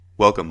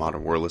Welcome,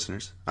 Modern War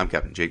listeners. I'm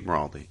Captain Jake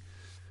Maraldi.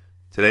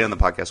 Today on the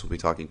podcast, we'll be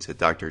talking to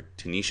Dr.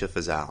 Tanisha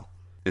Fazel,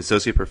 an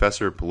Associate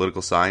Professor of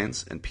Political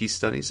Science and Peace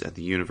Studies at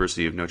the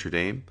University of Notre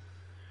Dame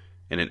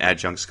and an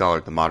Adjunct Scholar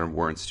at the Modern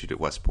War Institute at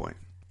West Point.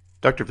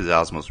 Dr.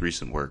 Fazel's most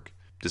recent work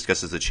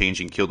discusses the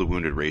changing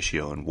killed-to-wounded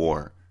ratio in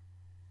war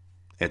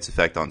and its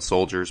effect on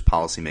soldiers,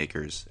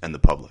 policymakers, and the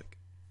public.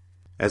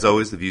 As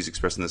always, the views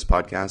expressed in this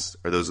podcast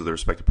are those of the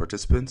respective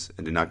participants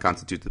and do not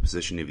constitute the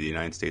position of the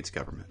United States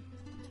government.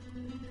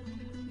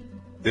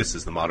 This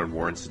is the Modern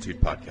War Institute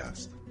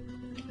podcast.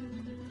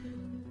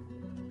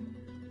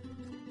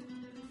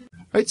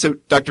 All right, so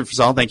Dr.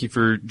 Fazel, thank you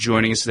for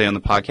joining us today on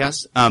the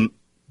podcast.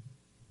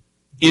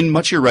 In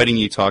much of your writing,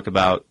 you talk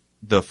about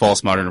the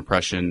false modern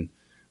impression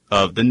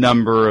of the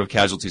number of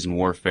casualties in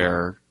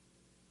warfare,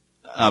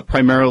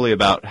 primarily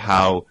about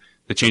how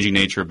the changing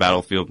nature of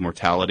battlefield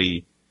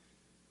mortality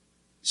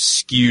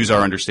skews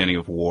our understanding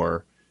of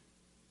war.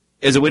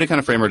 As a way to kind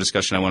of frame our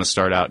discussion, I want to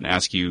start out and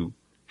ask you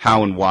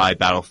how and why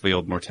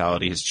battlefield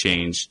mortality has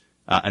changed,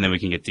 and then we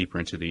can get deeper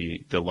into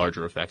the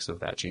larger effects of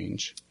that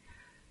change.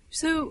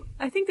 So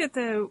I think that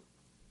the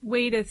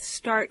way to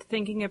start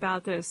thinking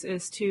about this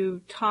is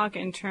to talk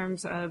in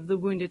terms of the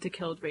wounded to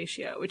killed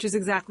ratio, which is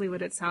exactly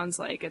what it sounds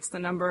like. It's the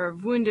number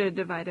of wounded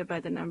divided by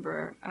the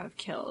number of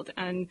killed.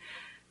 And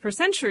for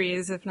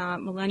centuries, if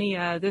not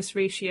millennia, this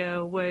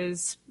ratio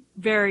was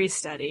very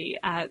steady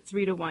at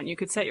 3-to-1. You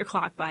could set your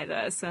clock by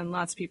this, and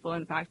lots of people,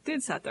 in fact,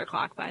 did set their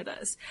clock by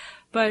this.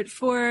 But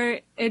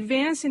for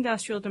advanced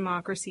industrial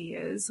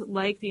democracies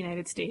like the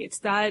United States,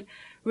 that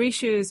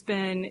ratio has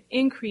been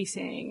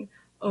increasing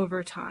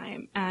over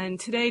time. And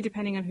today,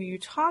 depending on who you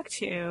talk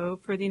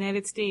to, for the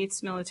United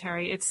States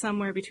military, it's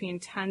somewhere between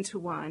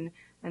 10-to-1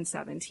 and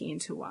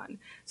 17-to-1.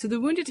 So the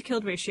wounded to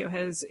killed ratio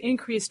has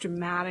increased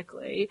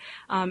dramatically,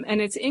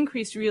 and it's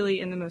increased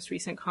really in the most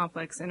recent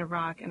conflicts in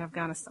Iraq and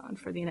Afghanistan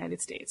for the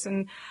United States.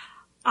 And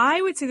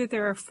I would say that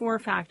there are four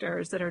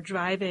factors that are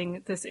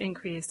driving this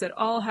increase that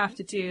all have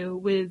to do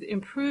with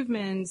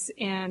improvements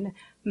in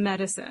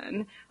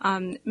medicine.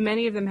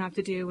 Many of them have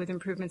to do with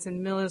improvements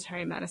in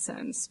military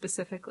medicine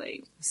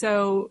specifically.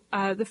 So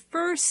the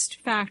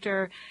first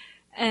factor,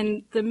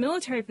 and the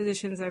military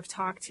physicians I've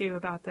talked to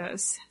about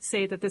this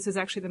say that this is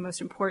actually the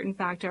most important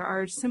factor,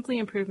 are simply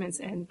improvements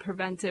in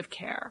preventive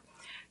care.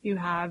 You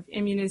have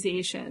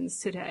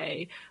immunizations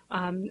today.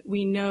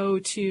 We know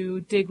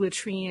to dig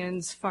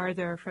latrines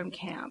farther from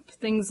camp,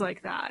 things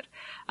like that.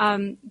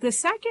 The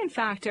second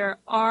factor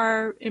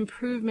are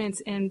improvements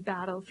in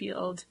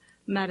battlefield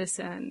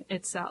medicine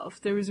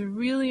itself. There was a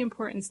really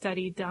important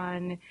study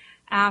done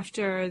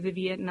after the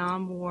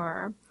Vietnam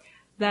War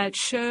that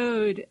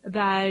showed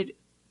that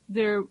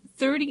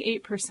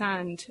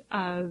 38%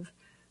 of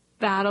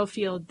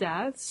battlefield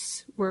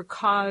deaths were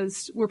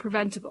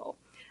preventable,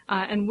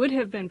 and would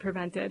have been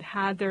prevented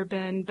had there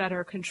been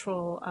better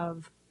control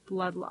of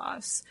blood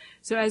loss.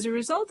 So as a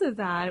result of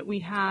that, we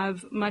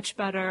have much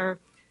better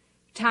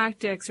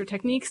tactics or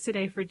techniques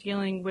today for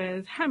dealing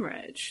with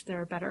hemorrhage. There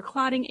are better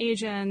clotting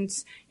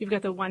agents. You've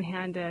got the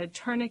one-handed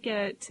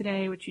tourniquet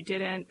today, which you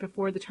didn't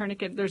before the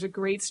tourniquet. There's a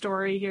great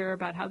story here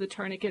about how the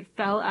tourniquet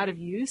fell out of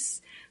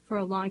use for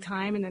a long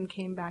time and then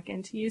came back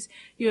into use.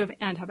 You have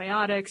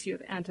antibiotics, you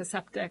have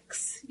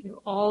antiseptics, you have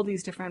all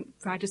these different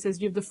practices.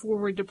 You have the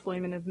forward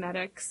deployment of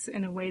medics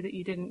in a way that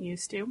you didn't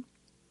used to.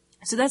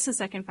 So that's the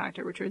second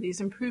factor, which are these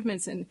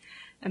improvements in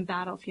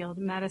battlefield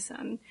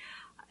medicine.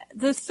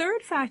 The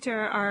third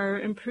factor are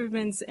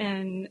improvements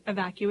in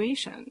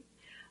evacuation.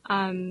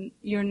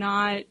 You're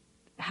not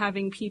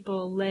having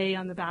people lay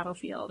on the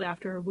battlefield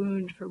after a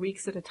wound for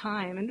weeks at a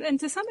time. And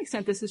to some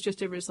extent, this is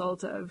just a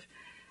result of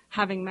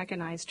having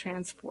mechanized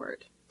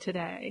transport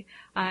today.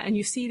 And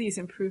you see these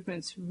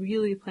improvements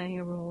really playing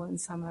a role in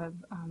some of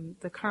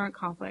the current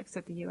conflicts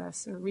that the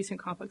U.S. or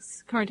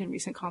current and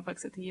recent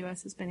conflicts that the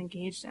U.S. has been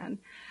engaged in.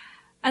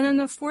 And then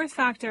the fourth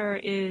factor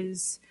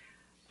is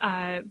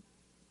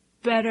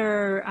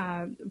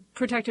better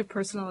protective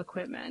personal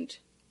equipment.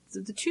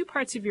 So the two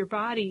parts of your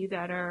body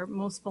that are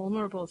most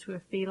vulnerable to a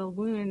fatal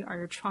wound are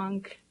your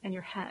trunk and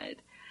your head.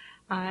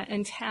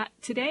 And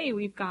today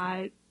we've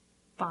got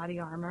body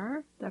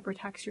armor that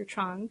protects your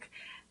trunk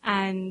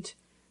and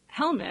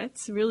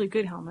helmets, really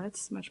good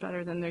helmets, much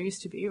better than there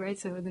used to be, right?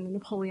 So in the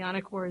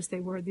Napoleonic Wars,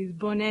 they wore these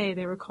bonnets.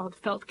 They were called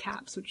felt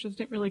caps, which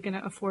isn't really going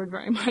to afford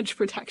very much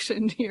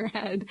protection to your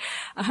head.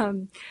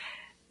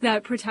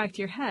 That protect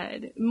your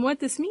head. And what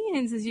this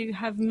means is you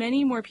have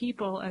many more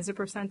people as a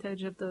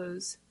percentage of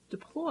those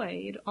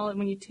deployed,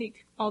 when you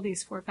take all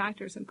these four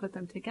factors and put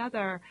them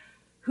together,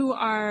 who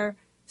are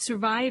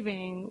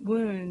surviving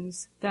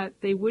wounds that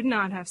they would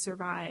not have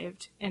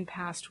survived in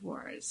past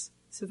wars.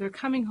 So they're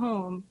coming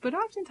home, but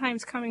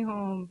oftentimes coming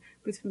home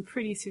with some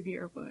pretty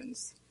severe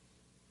wounds.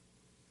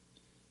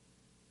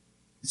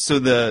 So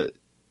the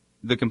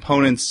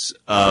components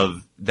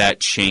of that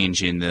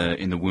change in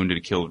the wounded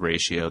to killed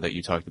ratio that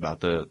you talked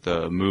about,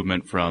 the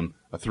movement from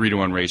a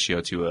 3-to-1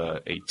 ratio to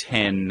a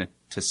 10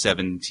 to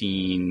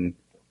 17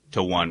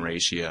 to 1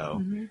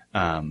 ratio,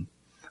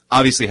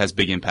 obviously has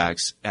big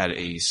impacts at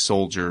a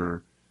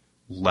soldier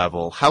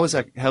level. How is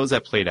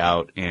that played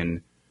out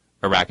in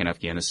Iraq and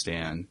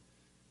Afghanistan,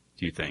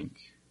 do you think?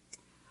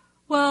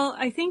 Well,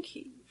 I think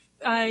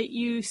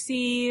you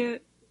see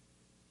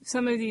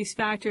some of these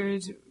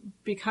factors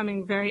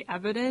becoming very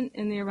evident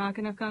in the Iraq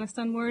and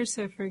Afghanistan wars.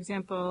 So, for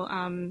example,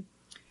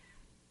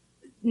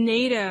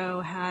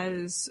 NATO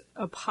has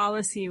a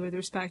policy with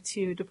respect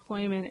to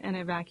deployment and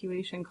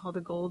evacuation called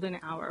the Golden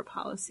Hour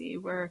policy,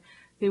 where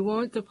they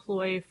won't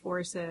deploy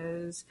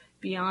forces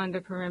beyond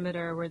a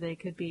perimeter where they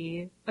could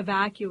be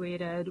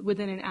evacuated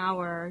within an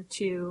hour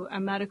to a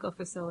medical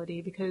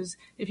facility, because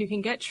if you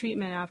can get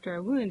treatment after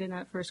a wound in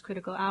that first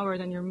critical hour,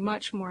 then you're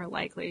much more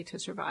likely to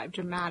survive,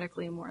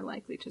 dramatically more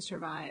likely to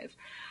survive.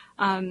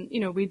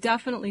 We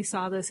definitely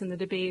saw this in the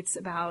debates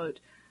about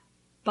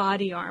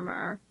body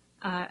armor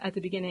at the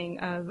beginning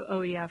of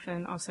OEF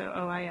and also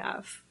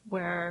OIF,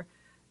 where,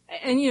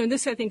 and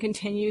this I think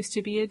continues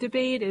to be a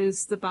debate: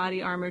 is the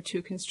body armor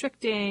too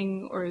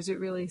constricting, or is it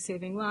really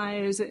saving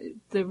lives?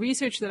 The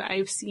research that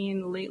I've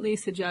seen lately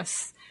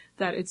suggests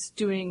that it's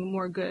doing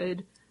more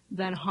good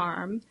than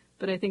harm,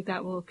 but I think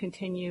that will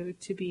continue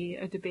to be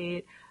a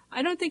debate.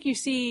 I don't think you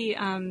see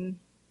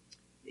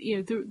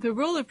the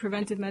role of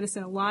preventive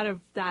medicine. A lot of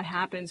that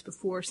happens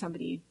before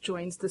somebody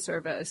joins the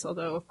service,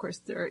 although of course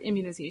there are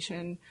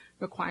immunization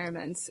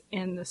requirements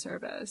in the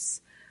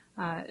service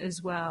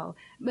as well.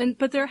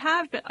 But there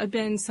have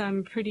been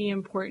some pretty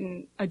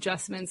important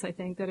adjustments, I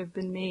think, that have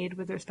been made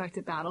with respect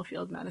to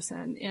battlefield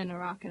medicine in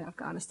Iraq and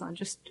Afghanistan,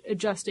 just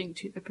adjusting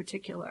to the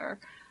particular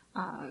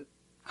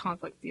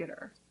conflict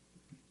theater.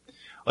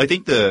 I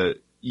think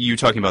you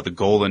talking about the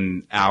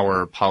Golden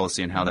Hour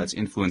policy and how that's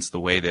influenced the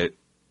way that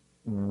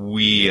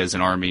we as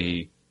an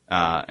army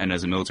and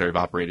as a military have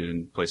operated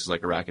in places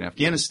like Iraq and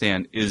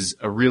Afghanistan is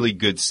a really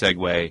good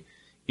segue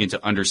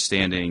into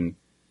understanding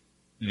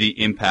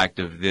the impact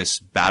of this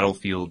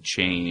battlefield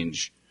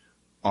change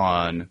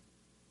on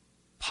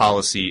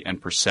policy and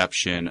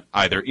perception,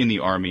 either in the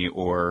army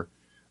or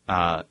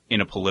in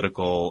a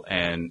political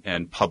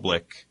and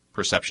public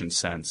perception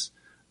sense.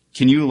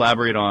 Can you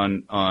elaborate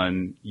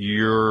on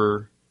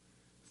your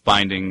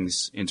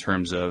findings in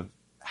terms of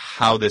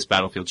how this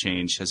battlefield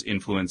change has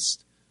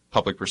influenced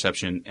public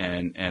perception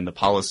and the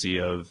policy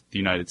of the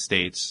United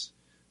States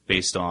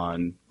based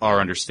on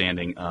our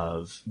understanding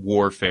of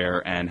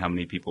warfare and how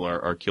many people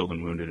are killed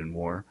and wounded in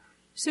war?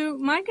 So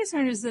my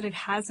concern is that it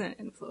hasn't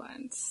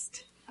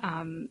influenced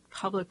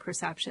public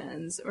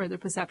perceptions or the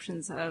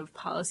perceptions of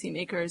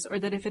policymakers, or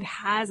that if it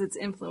has, it's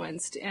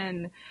influenced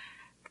in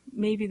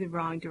maybe the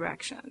wrong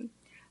direction.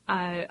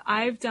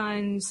 I've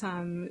done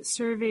some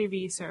survey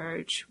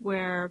research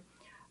where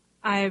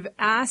I've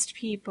asked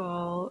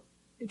people,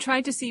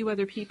 tried to see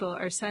whether people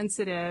are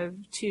sensitive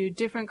to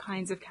different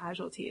kinds of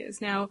casualties.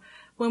 Now,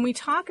 when we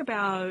talk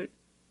about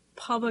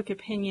public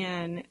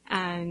opinion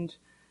and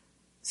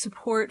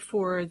support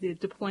for the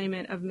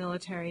deployment of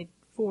military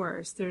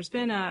force, there's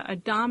been a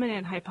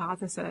dominant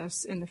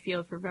hypothesis in the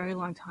field for a very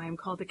long time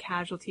called the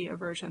casualty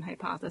aversion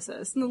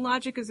hypothesis. And the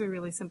logic is a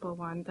really simple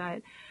one,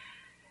 that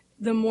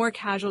the more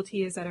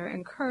casualties that are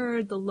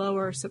incurred, the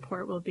lower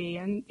support will be.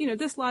 And,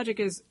 this logic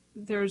is,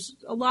 there's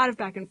a lot of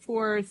back and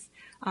forth.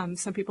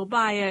 Some people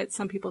buy it,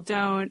 some people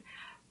don't.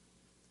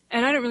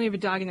 And I don't really have a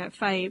dog in that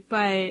fight,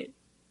 but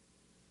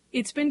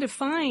it's been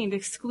defined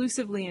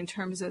exclusively in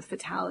terms of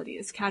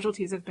fatalities.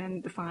 Casualties have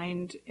been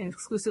defined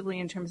exclusively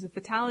in terms of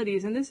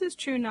fatalities. And this is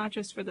true not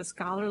just for the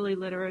scholarly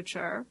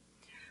literature,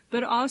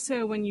 but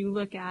also when you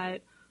look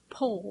at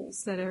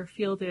polls that are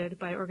fielded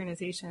by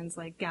organizations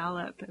like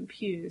Gallup and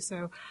Pew.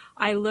 So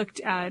I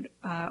looked at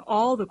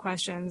all the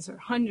questions, or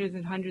hundreds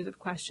and hundreds of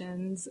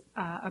questions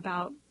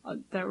about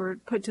that were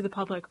put to the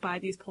public by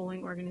these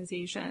polling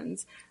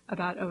organizations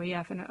about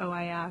OEF and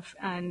OIF,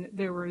 and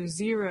there were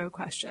 0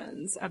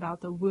 questions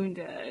about the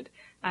wounded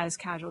as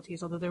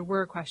casualties, although there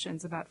were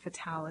questions about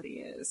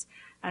fatalities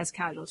as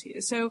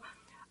casualties. So,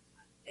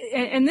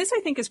 and this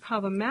I think is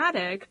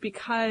problematic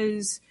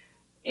because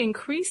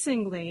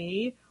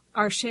increasingly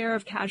our share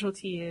of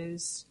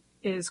casualties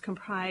is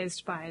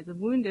comprised by the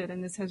wounded,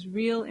 and this has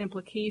real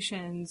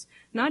implications,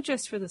 not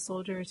just for the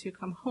soldiers who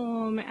come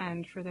home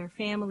and for their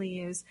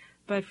families,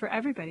 but for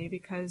everybody,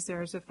 because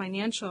there's a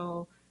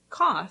financial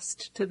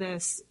cost to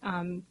this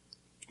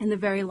in the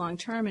very long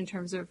term in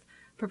terms of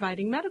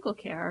providing medical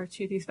care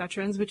to these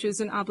veterans, which is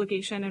an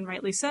obligation, and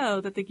rightly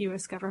so, that the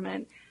U.S.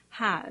 government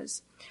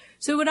has.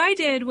 So what I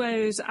did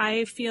was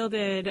I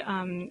fielded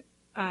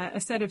a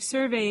set of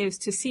surveys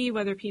to see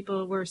whether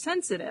people were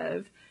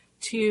sensitive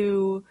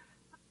to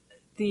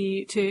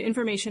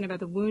information about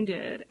the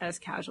wounded as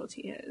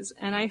casualties.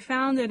 And I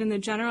found that in the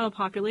general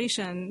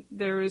population,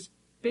 there was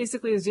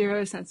basically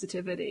 0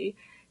 sensitivity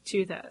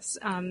to this.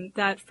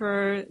 That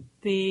for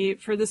the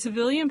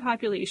civilian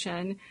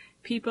population,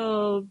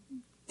 people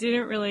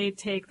didn't really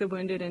take the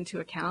wounded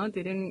into account.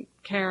 They didn't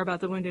care about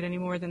the wounded any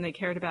more than they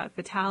cared about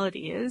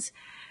fatalities.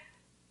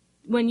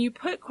 When you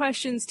put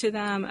questions to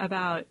them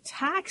about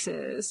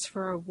taxes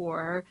for a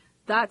war,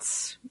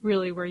 that's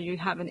really where you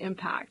have an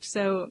impact.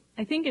 So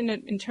I think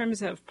in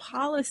terms of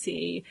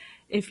policy,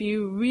 if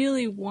you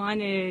really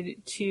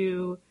wanted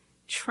to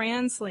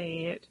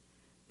translate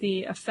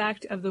the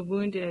effect of the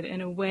wounded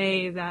in a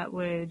way that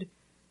would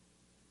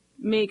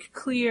make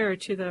clear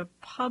to the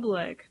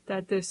public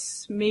that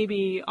this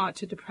maybe ought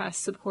to depress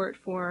support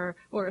for,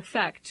 or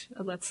affect,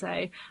 let's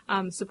say,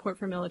 support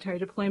for military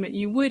deployment,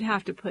 you would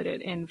have to put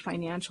it in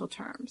financial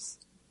terms.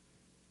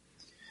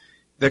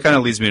 That kind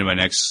of leads me to my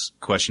next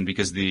question,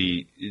 because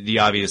the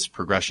obvious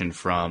progression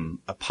from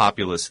a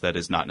populace that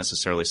is not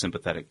necessarily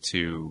sympathetic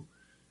to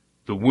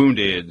the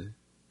wounded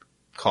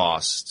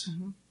cost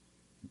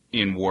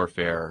in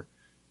warfare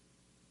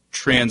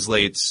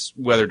translates,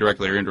 whether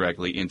directly or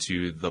indirectly,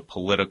 into the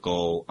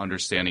political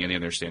understanding and the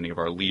understanding of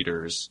our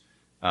leaders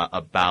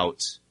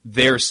about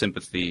their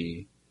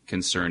sympathy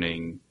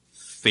concerning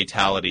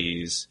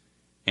fatalities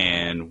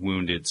and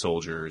wounded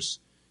soldiers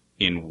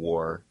in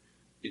war.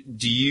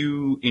 Do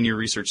you, in your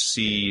research,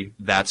 see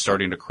that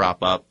starting to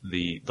crop up,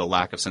 the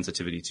lack of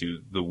sensitivity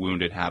to the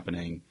wounded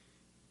happening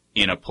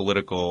in a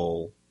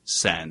political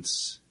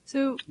sense?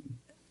 So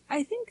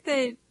I think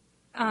that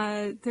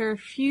there are a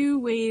few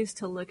ways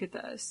to look at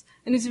this.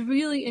 And it's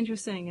really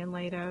interesting in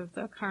light of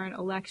the current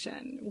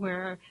election,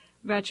 where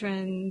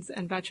veterans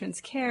and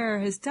veterans care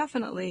has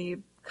definitely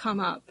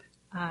come up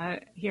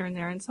here and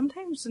there, and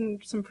sometimes in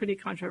some pretty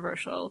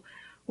controversial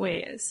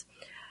ways.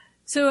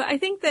 So I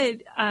think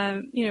that,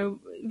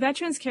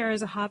 veterans care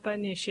is a hot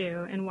button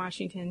issue in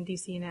Washington,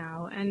 D.C.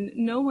 now, and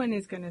no one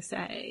is going to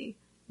say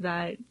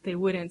that they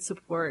wouldn't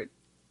support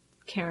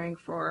caring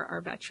for our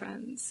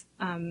veterans.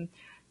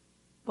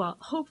 Well,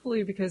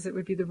 hopefully because it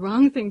would be the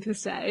wrong thing to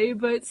say,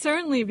 but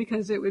certainly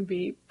because it would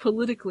be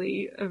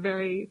politically a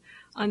very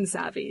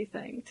unsavvy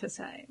thing to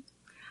say.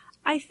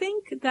 I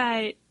think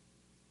that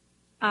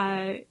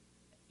it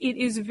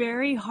is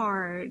very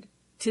hard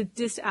to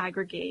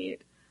disaggregate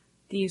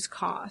these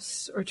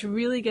costs, or to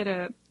really get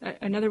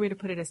another way to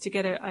put it is to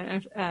get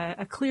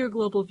a clear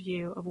global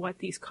view of what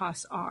these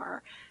costs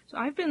are. So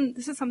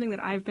this is something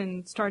that I've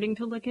been starting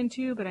to look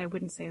into, but I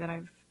wouldn't say that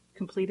I've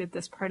completed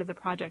this part of the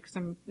project, because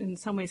I'm in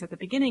some ways at the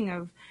beginning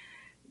of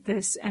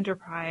this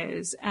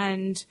enterprise.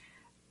 And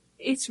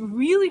it's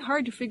really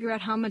hard to figure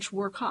out how much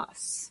war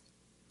costs,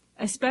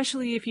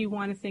 especially if you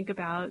want to think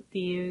about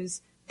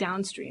these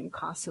downstream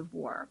costs of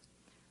war.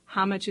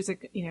 How much is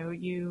it,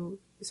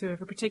 so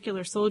if a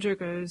particular soldier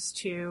goes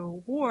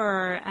to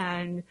war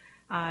and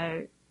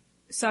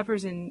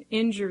suffers an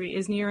injury,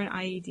 is near an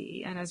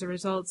IED, and as a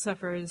result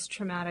suffers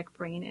traumatic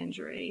brain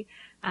injury,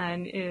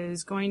 and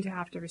is going to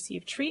have to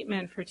receive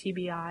treatment for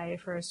TBI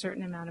for a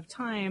certain amount of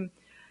time,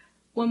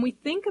 when we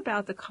think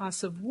about the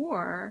costs of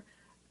war,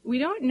 we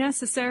don't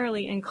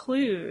necessarily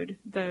include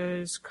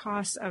those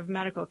costs of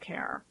medical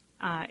care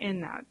in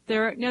that.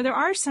 There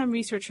are some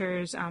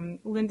researchers,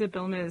 Linda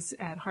Bilmes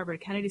at Harvard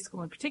Kennedy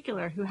School in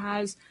particular, who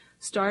has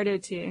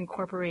started to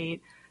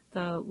incorporate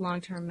the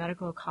long-term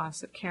medical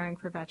costs of caring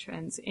for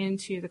veterans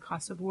into the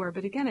cost of war.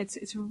 But again,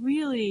 it's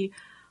really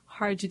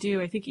hard to do.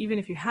 I think even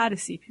if you had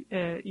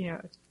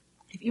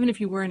even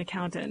if you were an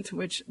accountant,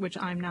 which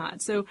I'm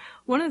not. So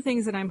one of the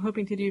things that I'm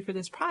hoping to do for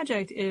this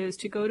project is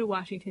to go to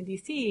Washington,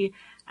 D.C.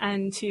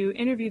 and to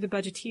interview the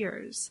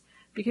budgeteers,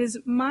 because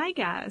my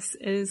guess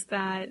is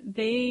that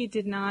they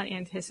did not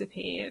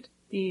anticipate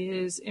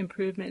these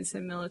improvements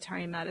in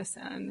military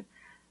medicine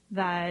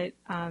that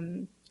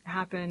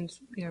happened,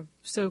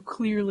 so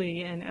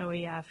clearly in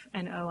OEF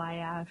and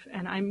OIF.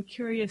 And I'm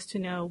curious to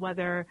know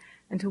whether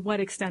and to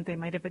what extent they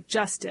might have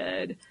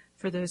adjusted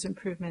for those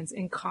improvements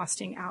in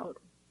costing out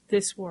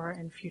this war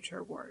and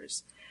future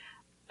wars.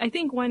 I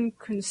think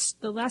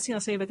the last thing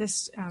I'll say about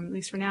this, at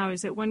least for now,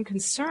 is that one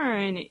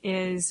concern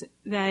is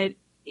that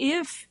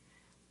if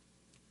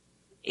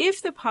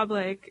the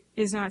public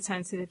is not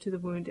sensitive to the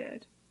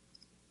wounded,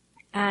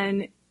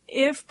 and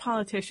if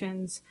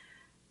politicians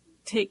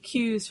take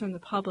cues from the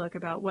public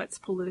about what's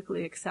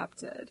politically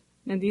accepted,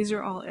 and these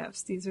are all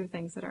ifs, these are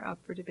things that are up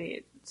for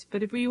debate,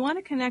 but if we want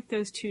to connect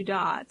those two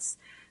dots,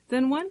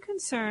 then one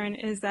concern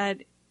is that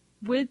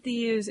with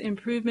these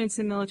improvements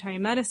in military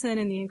medicine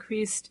and the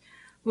increased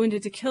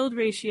wounded to killed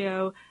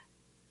ratio,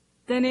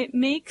 then it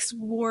makes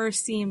war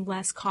seem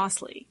less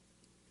costly,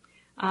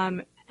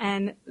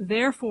 and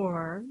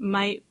therefore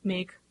might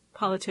make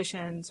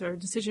politicians or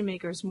decision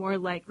makers more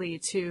likely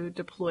to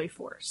deploy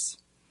force.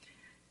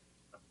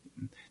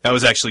 That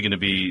was actually going to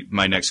be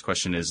my next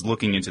question, is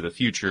looking into the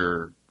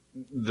future,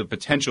 the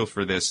potential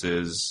for this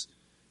is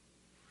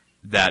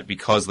that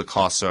because the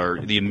costs are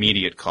the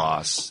immediate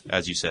costs,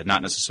 as you said,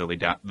 not necessarily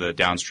the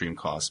downstream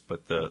costs,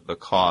 but the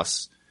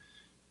costs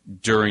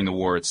during the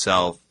war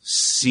itself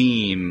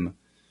seem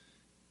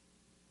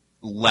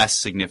less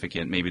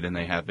significant maybe than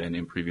they have been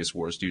in previous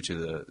wars due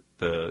to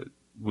the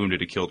wounded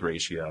to killed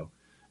ratio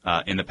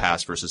in the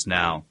past versus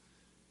now.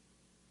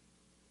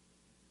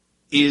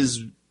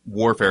 Is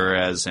warfare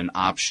as an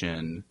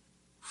option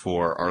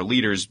for our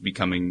leaders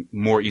becoming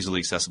more easily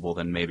accessible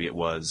than maybe it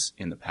was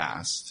in the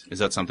past? Is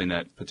that something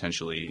that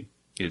potentially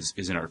is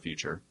in our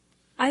future?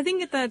 I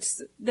think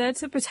that's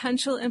a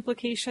potential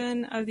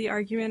implication of the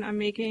argument I'm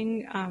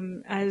making.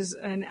 As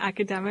an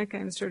academic,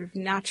 I'm sort of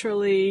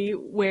naturally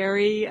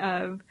wary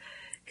of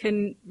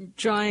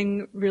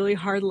drawing really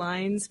hard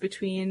lines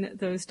between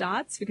those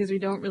dots because we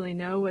don't really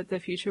know what the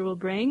future will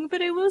bring.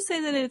 But I will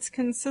say that it's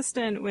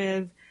consistent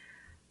with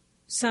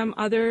some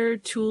other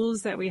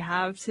tools that we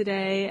have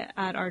today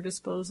at our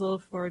disposal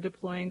for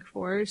deploying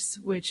force,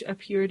 which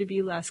appear to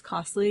be less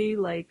costly,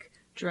 like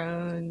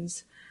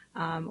drones,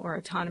 or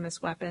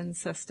autonomous weapons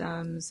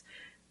systems,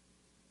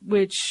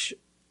 which,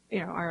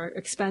 are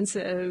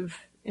expensive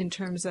in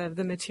terms of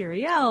the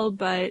materiel,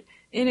 but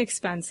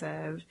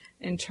inexpensive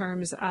in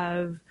terms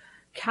of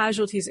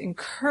casualties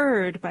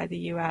incurred by the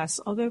U.S.,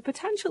 although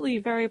potentially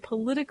very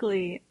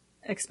politically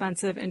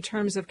expensive in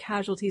terms of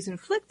casualties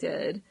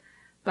inflicted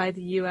by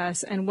the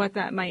U.S. and what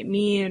that might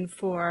mean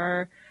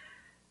for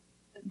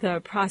the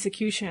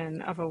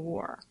prosecution of a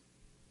war.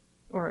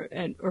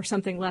 Or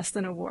something less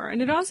than a war.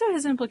 And it also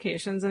has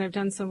implications, and I've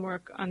done some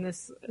work on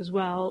this as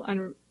well,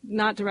 and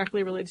not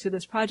directly related to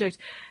this project,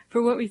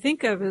 for what we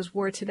think of as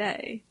war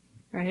today,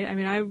 right? I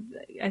mean,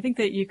 I think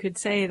that you could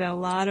say that a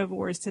lot of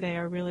wars today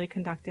are really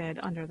conducted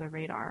under the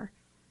radar.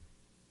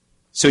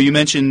 So you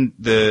mentioned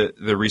the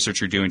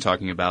research you're doing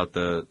talking about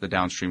the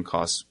downstream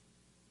costs.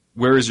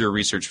 Where is your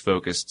research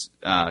focused?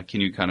 Can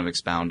you kind of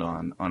expound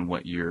on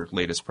what your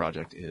latest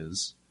project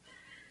is?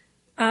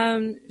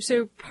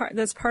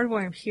 That's part of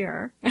why I'm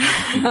here,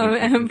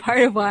 and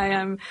part of why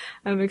I'm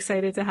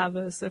excited to have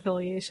this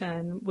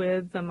affiliation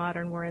with the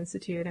Modern War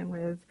Institute and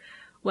with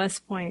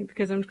West Point,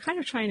 because I'm kind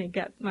of trying to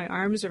get my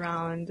arms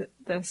around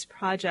this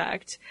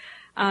project.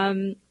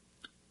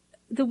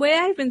 The way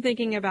I've been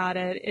thinking about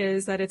it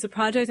is that it's a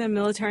project on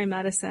military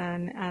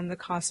medicine and the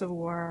cost of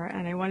war,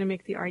 and I want to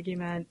make the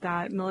argument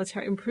that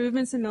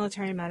improvements in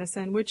military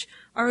medicine, which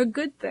are a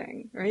good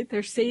thing, right?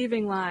 They're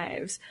saving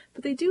lives,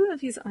 but they do have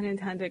these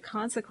unintended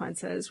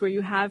consequences where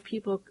you have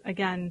people,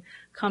 again,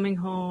 coming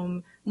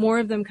home, more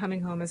of them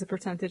coming home as a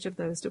percentage of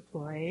those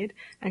deployed,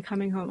 and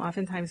coming home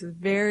oftentimes with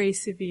very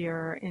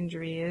severe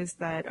injuries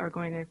that are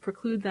going to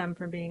preclude them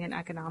from being an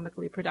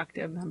economically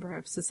productive member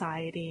of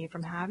society,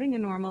 from having a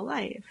normal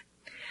life.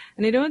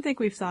 And I don't think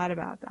we've thought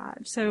about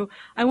that. So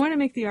I want to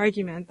make the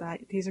argument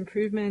that these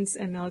improvements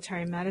in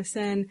military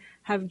medicine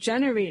have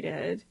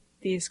generated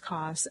these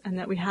costs and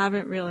that we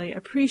haven't really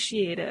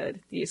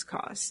appreciated these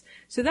costs.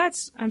 So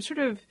I've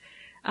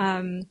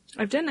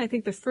done, I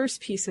think, the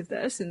first piece of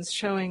this in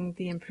showing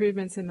the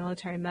improvements in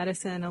military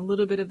medicine, a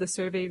little bit of the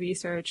survey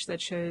research that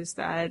shows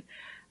that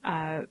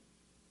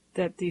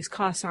these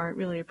costs aren't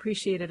really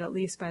appreciated, at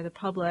least by the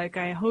public.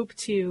 I hope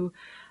to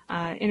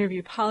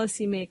interview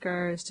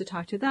policymakers to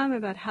talk to them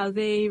about how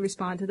they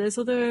respond to this,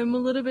 although I'm a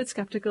little bit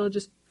skeptical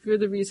just for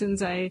the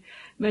reasons I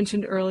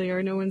mentioned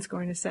earlier. No one's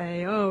going to say,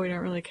 we don't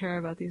really care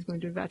about these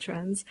wounded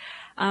veterans.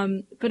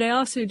 But I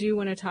also do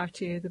want to talk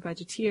to the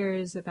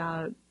budgeteers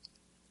about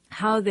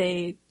how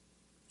the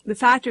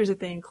factors that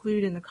they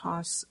include in the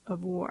costs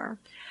of war.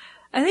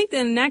 I think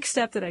the next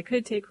step that I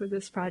could take with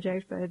this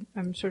project, but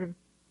I'm sort of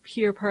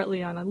here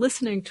partly on a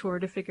listening tour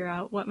to figure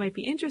out what might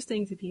be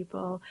interesting to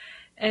people,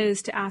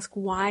 is to ask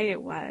why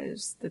it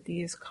was that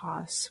these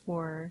costs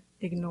were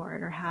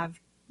ignored or have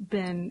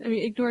been,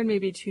 ignored may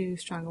be too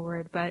strong a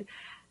word, but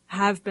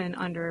have been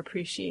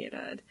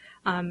underappreciated.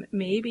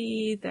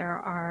 Maybe there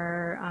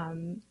are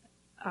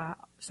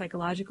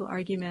psychological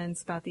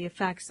arguments about the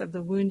effects of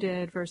the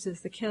wounded versus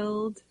the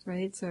killed,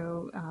 right?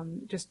 So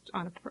just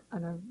on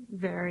a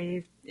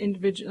very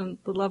individual,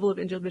 the level of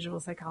individual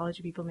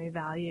psychology, people may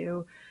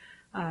value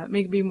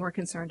may be more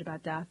concerned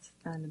about death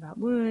than about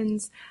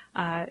wounds.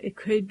 It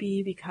could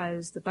be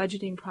because the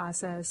budgeting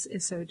process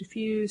is so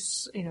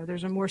diffuse.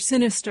 There's a more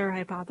sinister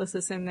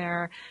hypothesis in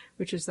there,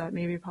 which is that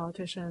maybe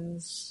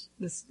politicians,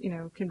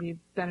 can be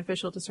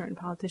beneficial to certain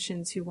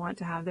politicians who want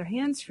to have their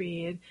hands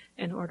freed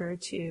in order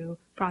to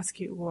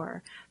prosecute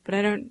war. But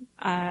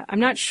I'm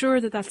not sure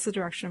that that's the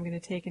direction I'm going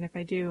to take. And if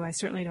I do, I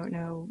certainly don't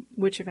know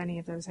which of any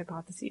of those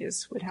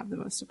hypotheses would have the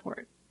most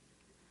support.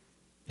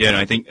 Yeah, no,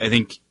 I think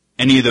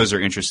any of those are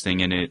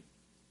interesting, and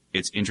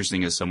it's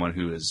interesting as someone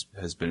who has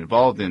been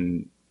involved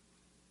in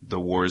the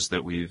wars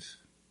that we've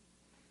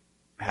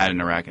had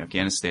in Iraq and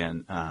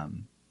Afghanistan,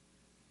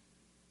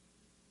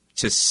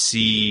 to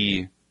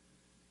see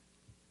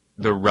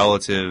the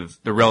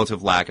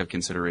relative lack of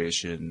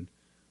consideration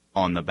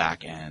on the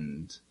back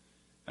end,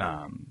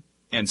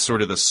 and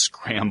sort of the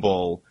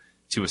scramble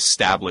to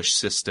establish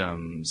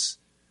systems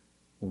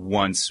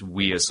once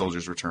we as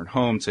soldiers return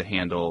home to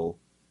handle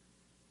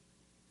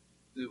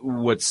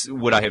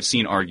what I have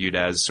seen argued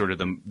as sort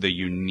of the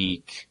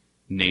unique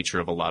nature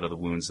of a lot of the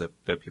wounds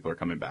that people are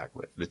coming back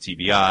with, the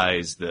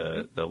TBIs,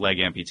 the leg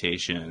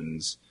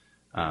amputations,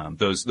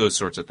 those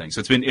sorts of things.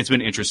 So it's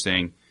been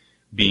interesting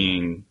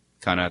being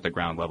kind of at the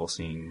ground level,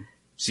 seeing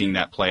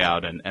that play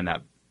out, and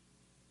that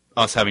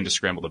us having to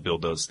scramble to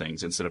build those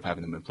things instead of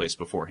having them in place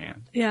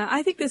beforehand. Yeah,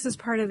 I think this is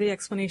part of the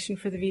explanation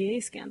for the VA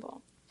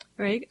scandal,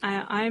 right?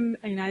 I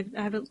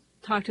haven't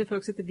talked to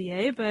folks at the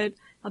VA, but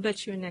I'll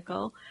bet you a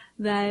nickel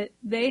that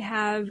they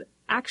have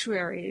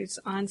actuaries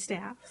on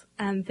staff,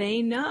 and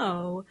they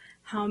know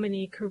how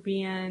many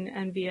Korean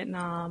and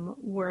Vietnam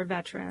War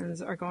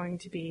veterans are going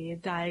to be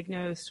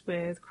diagnosed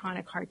with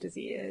chronic heart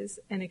disease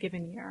in a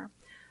given year.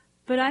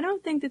 But I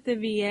don't think that the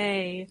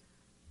VA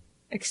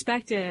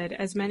expected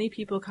as many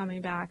people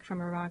coming back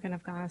from Iraq and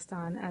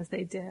Afghanistan as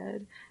they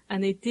did.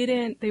 And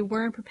they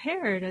weren't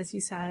prepared, as you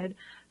said,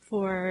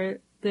 for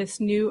this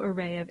new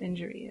array of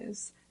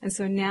injuries. And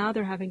so now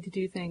they're having to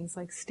do things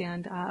like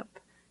stand up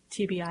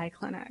TBI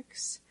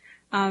clinics.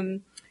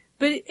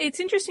 But it's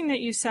interesting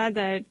that you said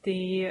that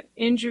the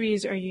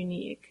injuries are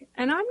unique.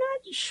 And I'm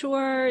not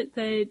sure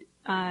that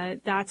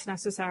that's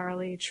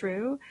necessarily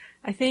true.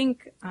 I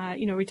think,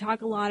 we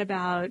talk a lot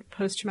about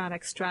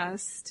post-traumatic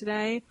stress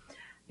today.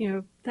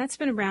 That's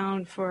been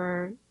around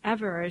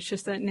forever. It's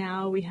just that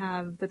now we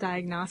have the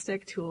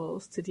diagnostic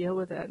tools to deal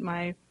with it.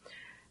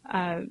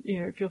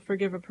 If you'll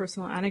forgive a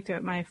personal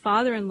anecdote, my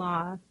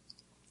father-in-law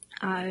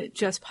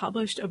just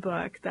published a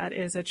book that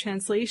is a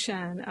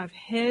translation of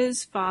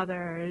his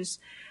grandfather's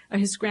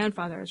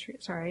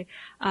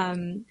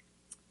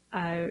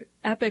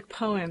epic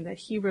poem that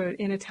he wrote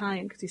in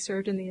Italian because he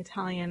served in the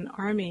Italian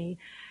army.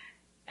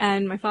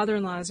 And my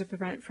father-in-law is a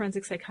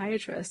forensic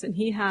psychiatrist, and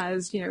he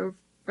has,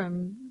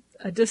 from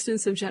a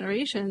distance of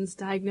generations,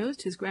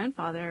 diagnosed his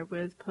grandfather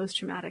with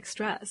post-traumatic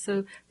stress.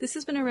 So this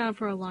has been around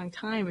for a long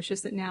time. It's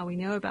just that now we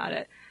know about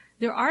it.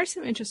 There are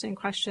some interesting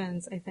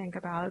questions, I think,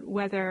 about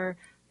whether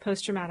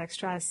post-traumatic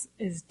stress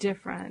is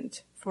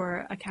different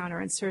for a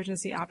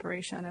counterinsurgency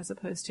operation as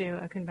opposed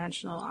to a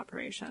conventional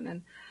operation.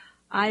 And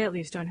I at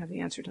least don't have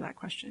the answer to that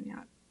question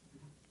yet.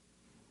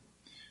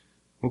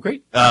 Well,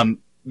 great.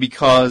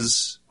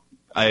 Because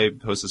I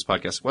host this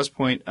podcast at West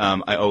Point,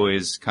 I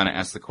always kind of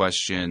ask the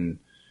question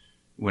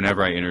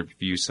whenever I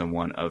interview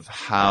someone of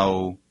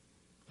how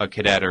a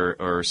cadet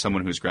or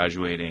someone who's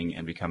graduating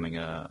and becoming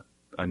a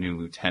new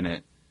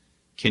lieutenant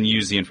can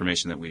use the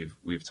information that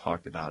we've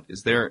talked about.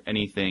 Is there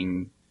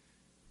anything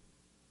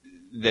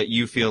that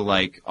you feel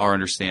like our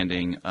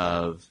understanding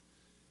of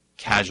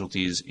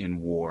casualties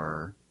in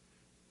war,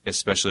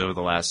 especially over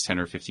the last 10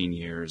 or 15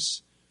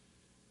 years,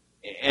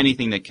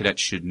 anything that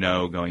cadets should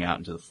know going out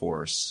into the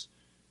force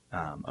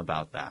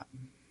about that?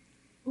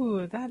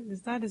 Ooh,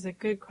 that is a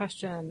good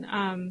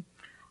question.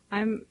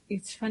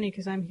 It's funny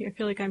because I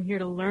feel like I'm here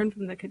to learn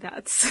from the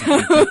cadets.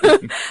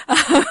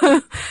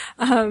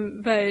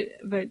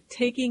 But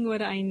taking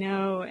what I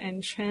know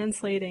and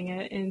translating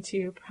it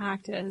into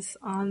practice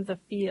on the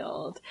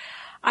field,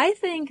 I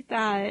think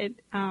that,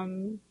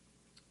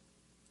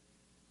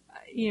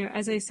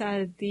 as I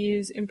said,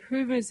 these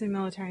improvements in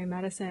military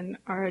medicine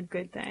are a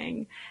good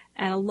thing.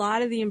 And a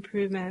lot of the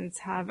improvements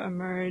have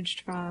emerged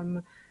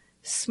from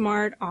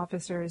smart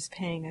officers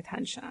paying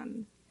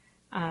attention.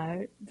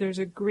 There's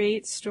a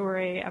great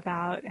story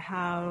about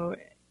how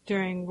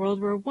during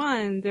World War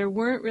I, there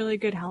weren't really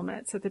good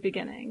helmets at the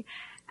beginning.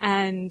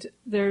 And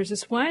there's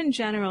this one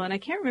general, and I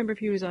can't remember if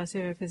he was also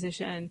a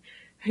physician,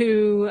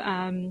 who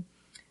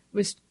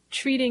was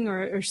treating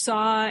or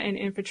saw an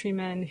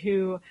infantryman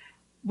who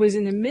was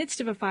in the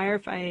midst of a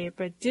firefight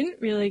but didn't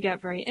really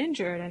get very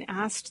injured, and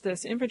asked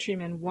this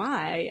infantryman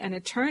why. And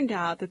it turned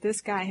out that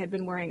this guy had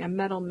been wearing a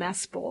metal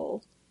mess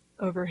bowl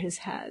over his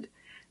head.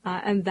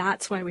 And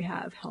that's why we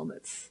have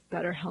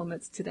better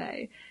helmets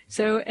today.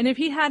 So, and if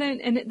he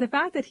hadn't, and the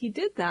fact that he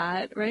did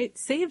that, right,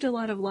 saved a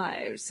lot of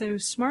lives. So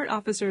smart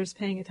officers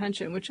paying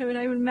attention, which I would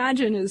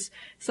imagine is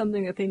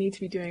something that they need to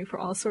be doing for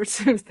all sorts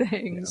of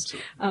things.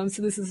 Yeah,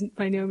 so this is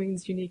by no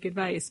means unique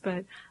advice,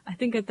 but I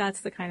think that that's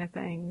the kind of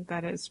thing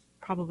that is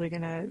probably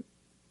going to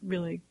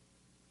really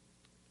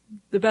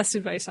the best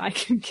advice I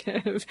can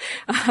give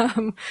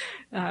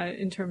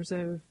in terms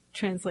of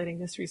translating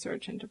this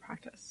research into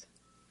practice.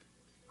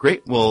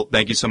 Great. Well,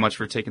 thank you so much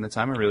for taking the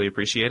time. I really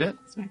appreciate it.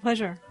 It's my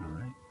pleasure. All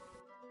right.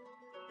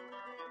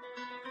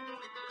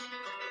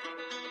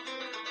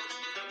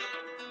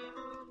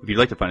 If you'd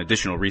like to find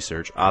additional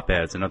research,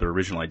 op-eds, and other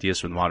original ideas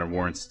from the Modern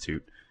War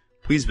Institute,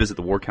 please visit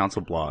the War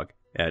Council blog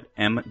at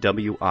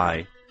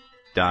mwi.usma.edu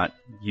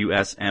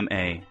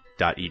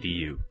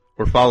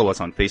or follow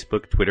us on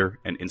Facebook, Twitter,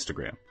 and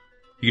Instagram.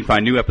 You can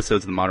find new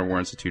episodes of the Modern War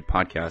Institute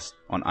podcast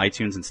on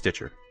iTunes and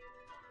Stitcher.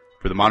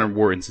 For the Modern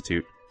War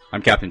Institute,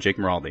 I'm Captain Jake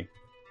Maraldi.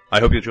 I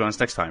hope you'll join us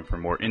next time for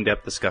more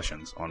in-depth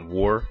discussions on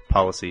war,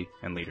 policy,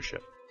 and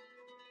leadership.